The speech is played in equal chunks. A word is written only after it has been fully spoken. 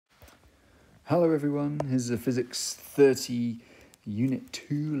Hello everyone, here's a Physics 30 Unit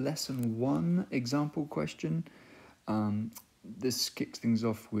 2 Lesson 1 example question. This kicks things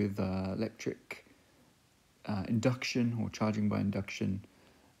off with electric induction or charging by induction,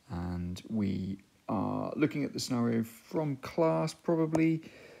 and we are looking at the scenario from class probably.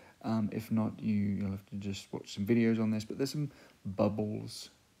 If not, you'll have to just watch some videos on this, but there's some bubbles,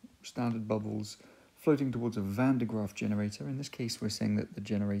 standard bubbles, floating towards a Van de Graaff generator. In this case, we're saying that the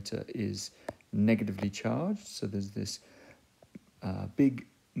generator is negatively charged. So there's this big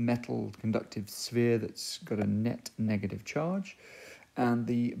metal conductive sphere that's got a net negative charge. And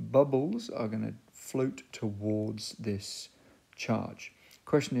the bubbles are going to float towards this charge.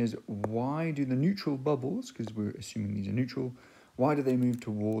 Question is, why do the neutral bubbles, because we're assuming these are neutral, why do they move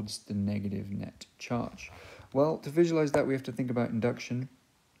towards the negative net charge? Well, to visualize that, we have to think about induction.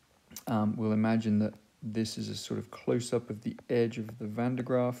 We'll imagine that this is a sort of close-up of the edge of the Van de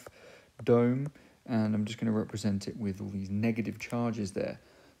Graaff dome, and I'm just going to represent it with all these negative charges there.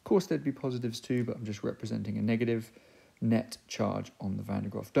 Of course, there'd be positives too, but I'm just representing a negative net charge on the Van de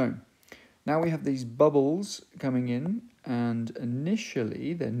Graaff dome. Now we have these bubbles coming in, and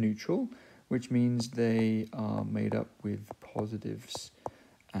initially they're neutral, which means they are made up with positives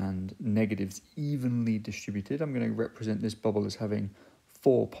and negatives evenly distributed. I'm going to represent this bubble as having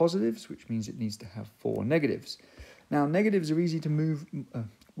 4 positives, which means it needs to have 4 negatives. Now, negatives are easy to move.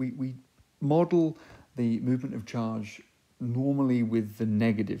 We model the movement of charge normally with the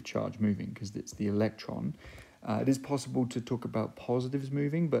negative charge moving because it's the electron. It is possible to talk about positives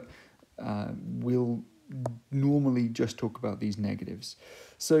moving, but we'll normally just talk about these negatives.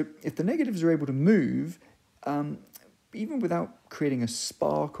 So if the negatives are able to move, even without creating a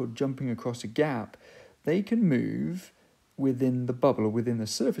spark or jumping across a gap, they can move within the bubble or within the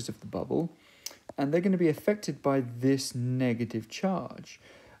surface of the bubble, and they're going to be affected by this negative charge.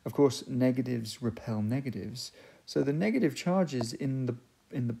 Of course, negatives repel negatives, so the negative charges in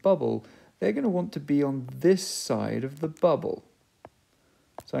the bubble, they're going to want to be on this side of the bubble.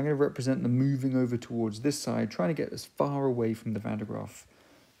 So I'm going to represent them moving over towards this side, trying to get as far away from the Van de Graaff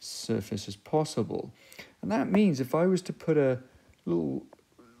surface as possible. And that means if I was to put a little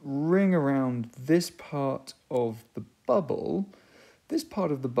ring around this part of the bubble, this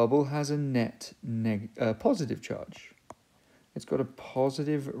part of the bubble has a net positive charge. It's got a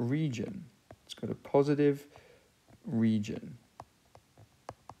positive region. It's got a positive region.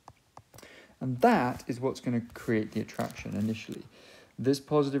 And that is what's going to create the attraction initially. This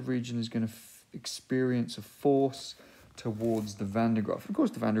positive region is going to experience a force towards the Van de Graaff. Of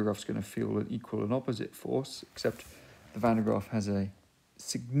course, the Van de Graaff is going to feel an equal and opposite force, except the Van de Graaff has a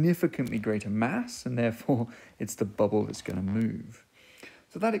significantly greater mass, and therefore it's the bubble that's going to move.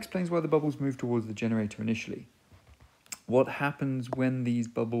 So that explains why the bubbles move towards the generator initially. What happens when these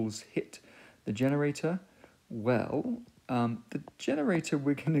bubbles hit the generator? Well, the generator,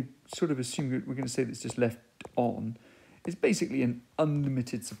 we're going to sort of assume, we're going to say that it's just left on. It's basically an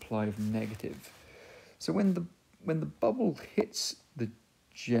unlimited supply of negative. So when the bubble hits the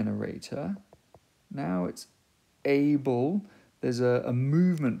generator, now it's able, there's a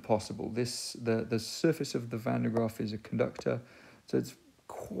movement possible. The surface of the Van de Graaff is a conductor, so it's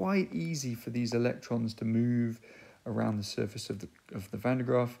quite easy for these electrons to move around the surface of the Van de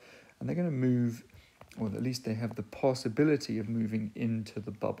Graaff, and they're going to move, or at least they have the possibility of moving into the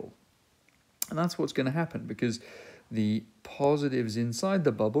bubble. And that's what's going to happen, because the positives inside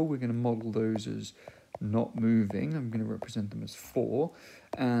the bubble, we're going to model those as not moving. I'm going to represent them as 4,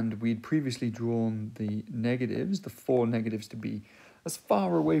 and we'd previously drawn the negatives, the 4 negatives, to be as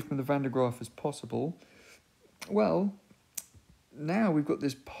far away from the Van de Graaff as possible. Well, now we've got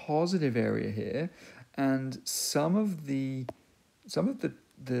this positive area here, and some of the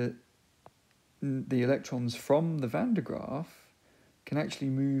electrons from the Van de Graaff can actually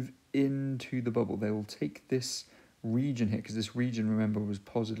move into the bubble. They will take this region here, because this region, remember, was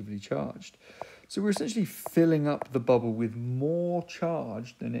positively charged. So we're essentially filling up the bubble with more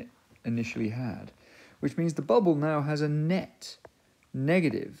charge than it initially had, which means the bubble now has a net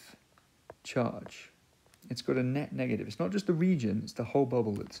negative charge. It's got a net negative. It's not just the region, it's the whole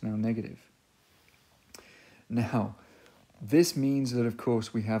bubble that's now negative. Now, this means that, of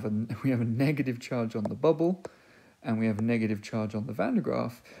course, we have a negative charge on the bubble, and we have a negative charge on the Van de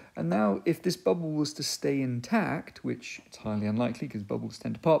Graaff. And now, if this bubble was to stay intact, which it's highly unlikely because bubbles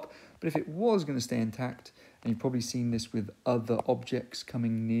tend to pop, but if it was going to stay intact, and you've probably seen this with other objects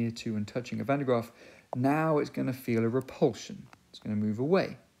coming near to and touching a Van de Graaff, now it's going to feel a repulsion. It's going to move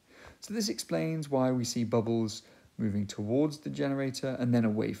away. So this explains why we see bubbles moving towards the generator and then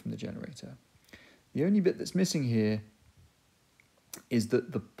away from the generator. The only bit that's missing here is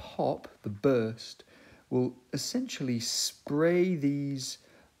that the pop, the burst, will essentially spray these,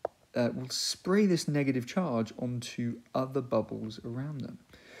 will spray this negative charge onto other bubbles around them.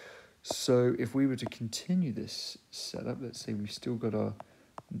 So if we were to continue this setup, let's say we've still got our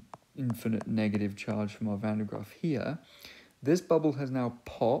infinite negative charge from our Van de Graaff here, this bubble has now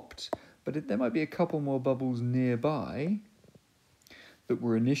popped, but there might be a couple more bubbles nearby that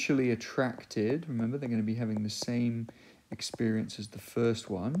were initially attracted. Remember, they're going to be having the same experience as the first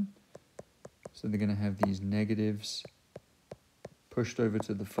one. So they're going to have these negatives pushed over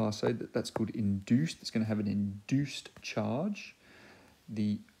to the far side. That's called induced. It's going to have an induced charge.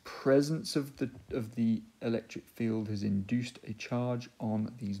 The presence of the electric field has induced a charge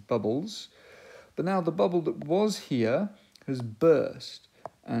on these bubbles. But now the bubble that was here has burst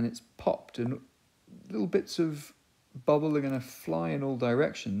and it's popped, and little bits of bubble are going to fly in all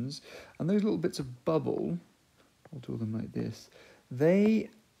directions, and those little bits of bubble, I'll draw them like this, they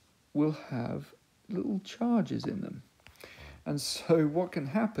will have little charges in them. And so what can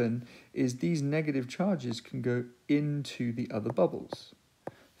happen is these negative charges can go into the other bubbles,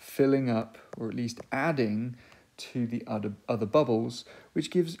 filling up, or at least adding to the other bubbles, which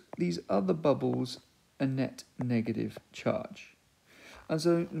gives these other bubbles a net negative charge. And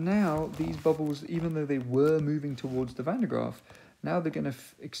so now these bubbles, even though they were moving towards the Van de Graaff, now they're going to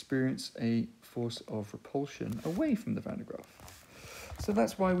experience a force of repulsion away from the Van de Graaff. So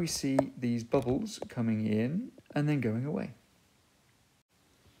that's why we see these bubbles coming in and then going away.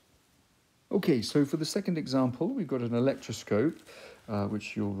 Okay, so for the second example, we've got an electroscope,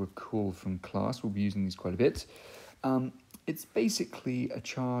 which you'll recall from class. We'll be using these quite a bit. It's basically a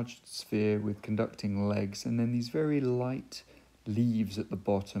charged sphere with conducting legs, and then these very light leaves at the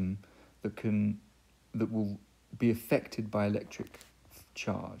bottom that will be affected by electric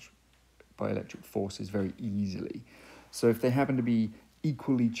charge, by electric forces very easily. So if they happen to be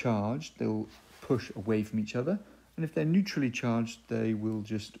equally charged, they'll push away from each other. And if they're neutrally charged, they will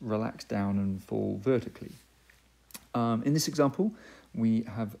just relax down and fall vertically. In this example, we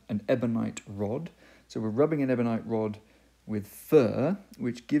have an ebonite rod. So we're rubbing an ebonite rod with fur,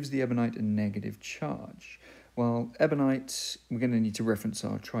 which gives the ebonite a negative charge. Well, ebonite, we're going to need to reference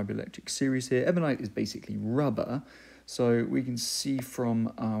our triboelectric series here. Ebonite is basically rubber. So we can see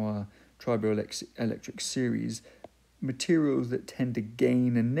from our triboelectric series, materials that tend to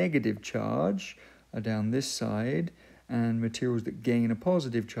gain a negative charge are down this side, and materials that gain a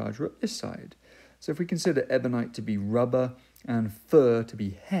positive charge are up this side. So if we consider ebonite to be rubber and fur to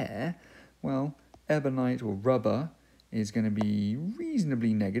be hair, well, ebonite or rubber is going to be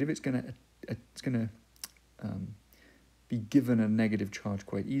reasonably negative. It's going to be given a negative charge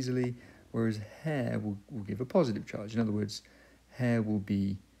quite easily, whereas hair will give a positive charge. In other words, hair will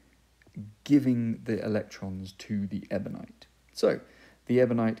be giving the electrons to the ebonite. So the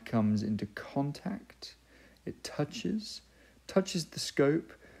ebonite comes into contact, it touches the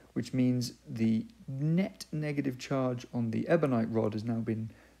scope, which means the net negative charge on the ebonite rod has now been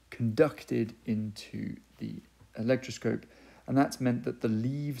conducted into the electroscope, and that's meant that the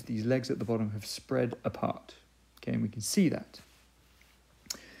leaves, these legs at the bottom, have spread apart. Okay, and we can see that.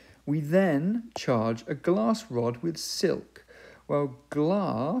 We then charge a glass rod with silk. Well,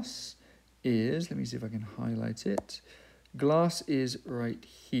 glass is, let me see if I can highlight it. Glass is right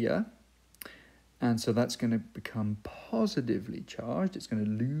here, and so that's going to become positively charged. It's going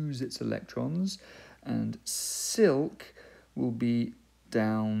to lose its electrons, and silk will be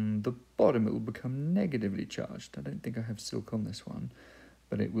down the bottom. It will become negatively charged. I don't think I have silk on this one,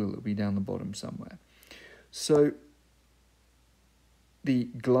 but it'll be down the bottom somewhere. So the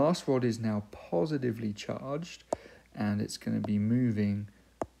glass rod is now positively charged, and it's going to be moving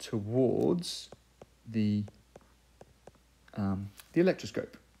towards the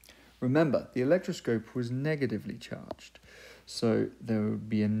electroscope. Remember, the electroscope was negatively charged, so there would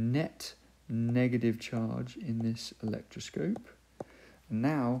be a net negative charge in this electroscope. And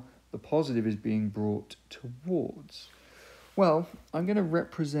now the positive is being brought towards. Well, I'm going to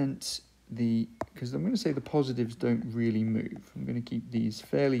represent because I'm going to say the positives don't really move. I'm going to keep these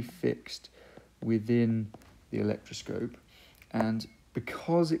fairly fixed within the electroscope, and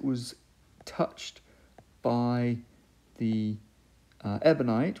because it was touched by the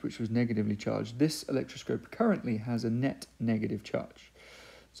ebonite, which was negatively charged, this electroscope currently has a net negative charge.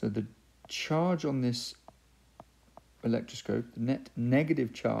 So the charge on this electroscope, the net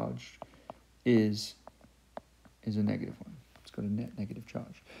negative charge, is a negative one. It's got a net negative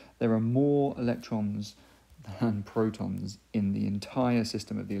charge. There are more electrons than protons in the entire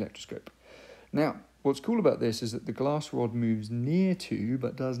system of the electroscope. Now, what's cool about this is that the glass rod moves near to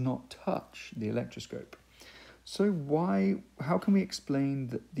but does not touch the electroscope. So how can we explain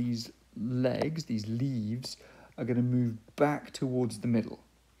that these legs, these leaves, are going to move back towards the middle?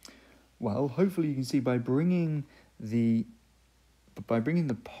 Well, hopefully you can see by bringing the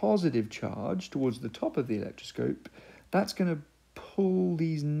positive charge towards the top of the electroscope, that's going to pull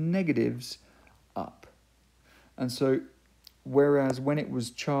these negatives up. And so, whereas when it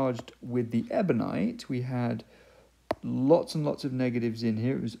was charged with the ebonite, we had lots and lots of negatives in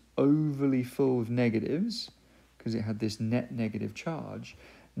here. It was overly full of negatives because it had this net negative charge.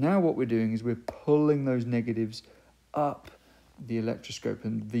 Now what we're doing is we're pulling those negatives up the electroscope,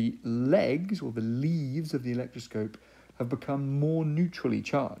 and the legs or the leaves of the electroscope have become more neutrally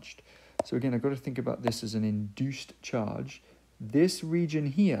charged. So again, I've got to think about this as an induced charge. This region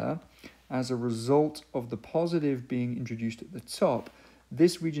here, as a result of the positive being introduced at the top,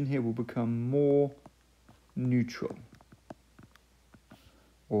 this region here will become more neutral.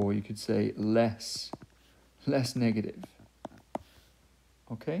 Or you could say less negative.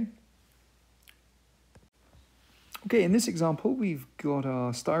 Okay? Okay, in this example, we've got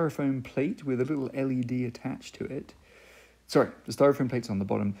our styrofoam plate with a little LED attached to it. Sorry, the styrofoam plate's on the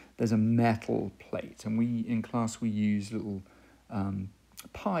bottom. There's a metal plate, and in class we use little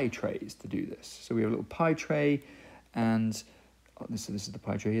pie trays to do this. So we have a little pie tray, and this is the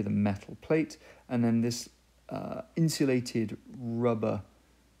pie tray here, the metal plate, and then this insulated rubber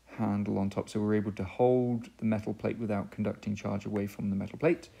handle on top, so we're able to hold the metal plate without conducting charge away from the metal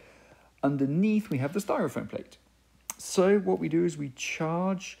plate. Underneath we have the styrofoam plate. So what we do is we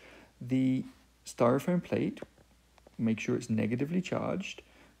charge the styrofoam plate, make sure it's negatively charged,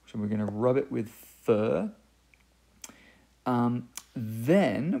 so we're going to rub it with fur.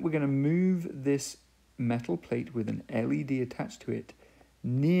 Then we're going to move this metal plate with an LED attached to it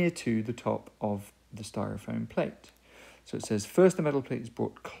near to the top of the styrofoam plate. So it says, first the metal plate is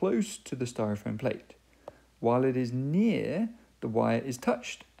brought close to the styrofoam plate. While it is near, the wire is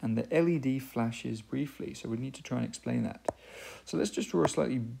touched and the LED flashes briefly. So we need to try and explain that. So let's just draw a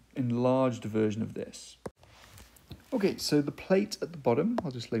slightly enlarged version of this. Okay, so the plate at the bottom,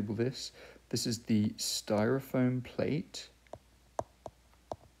 I'll just label this. This is the styrofoam plate.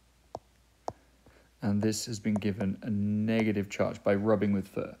 And this has been given a negative charge by rubbing with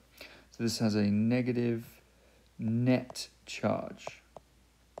fur. So this has a negative net charge.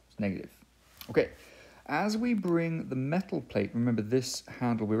 It's negative. Okay. As we bring the metal plate, remember this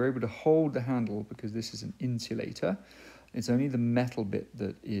handle, we're able to hold the handle because this is an insulator. It's only the metal bit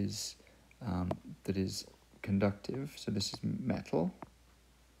that is conductive, so this is metal.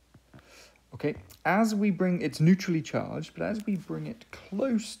 Okay, as we bring, it's neutrally charged, but as we bring it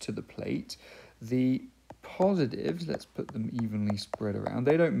close to the plate, the positives, let's put them evenly spread around,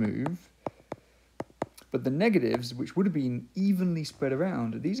 they don't move. But the negatives, which would have been evenly spread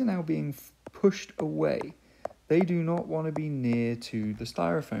around, these are now being pushed away. They do not want to be near to the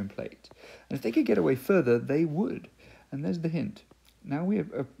styrofoam plate. And if they could get away further, they would. And there's the hint. Now we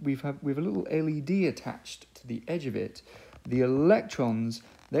have a little LED attached to the edge of it. The electrons,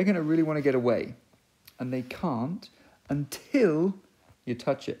 they're going to really want to get away. And they can't until you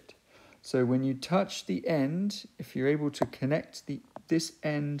touch it. So when you touch the end, if you're able to connect this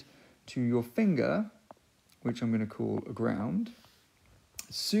end to your finger, which I'm going to call a ground,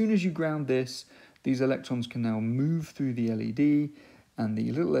 as soon as you ground this, these electrons can now move through the LED and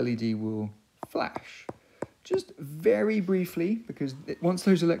the little LED will flash. Just very briefly, because once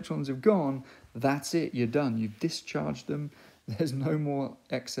those electrons have gone, that's it, you're done. You've discharged them, there's no more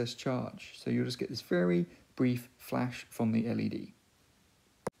excess charge. So you'll just get this very brief flash from the LED.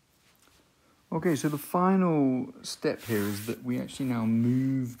 Okay, so the final step here is that we actually now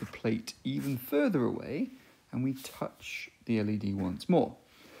move the plate even further away and we touch the LED once more.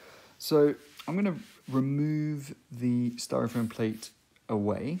 So I'm going to remove the styrofoam plate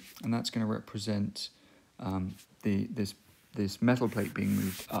away, and that's going to represent this metal plate being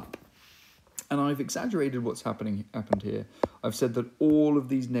moved up. And I've exaggerated what's happened here. I've said that all of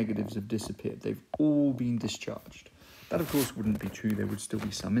these negatives have disappeared. They've all been discharged. That, of course, wouldn't be true. There would still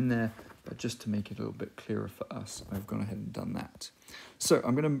be some in there, but just to make it a little bit clearer for us, I've gone ahead and done that. So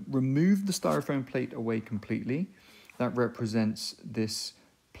I'm going to remove the styrofoam plate away completely. That represents this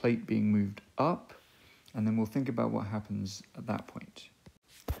plate being moved up, and then we'll think about what happens at that point.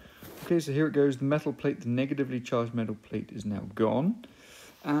 Okay, so here it goes. The metal plate, the negatively charged metal plate is now gone.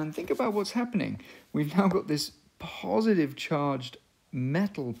 And think about what's happening. We've now got this positive charged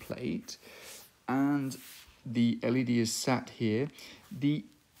metal plate, and the LED is sat here.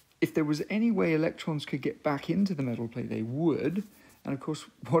 If there was any way electrons could get back into the metal plate, they would. And of course,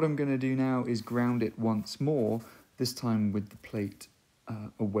 what I'm going to do now is ground it once more, this time with the plate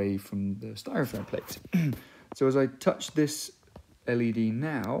away from the styrofoam plate. So as I touch this LED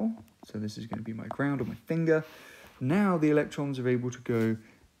now, so this is going to be my ground on my finger, now the electrons are able to go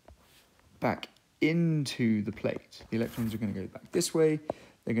back into the plate. The electrons are going to go back this way.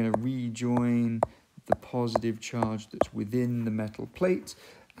 They're going to rejoin the positive charge that's within the metal plate.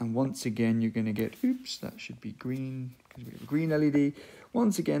 And once again, you're going to get, oops, that should be green because we have a green LED.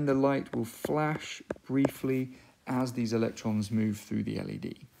 Once again, the light will flash briefly as these electrons move through the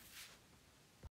LED.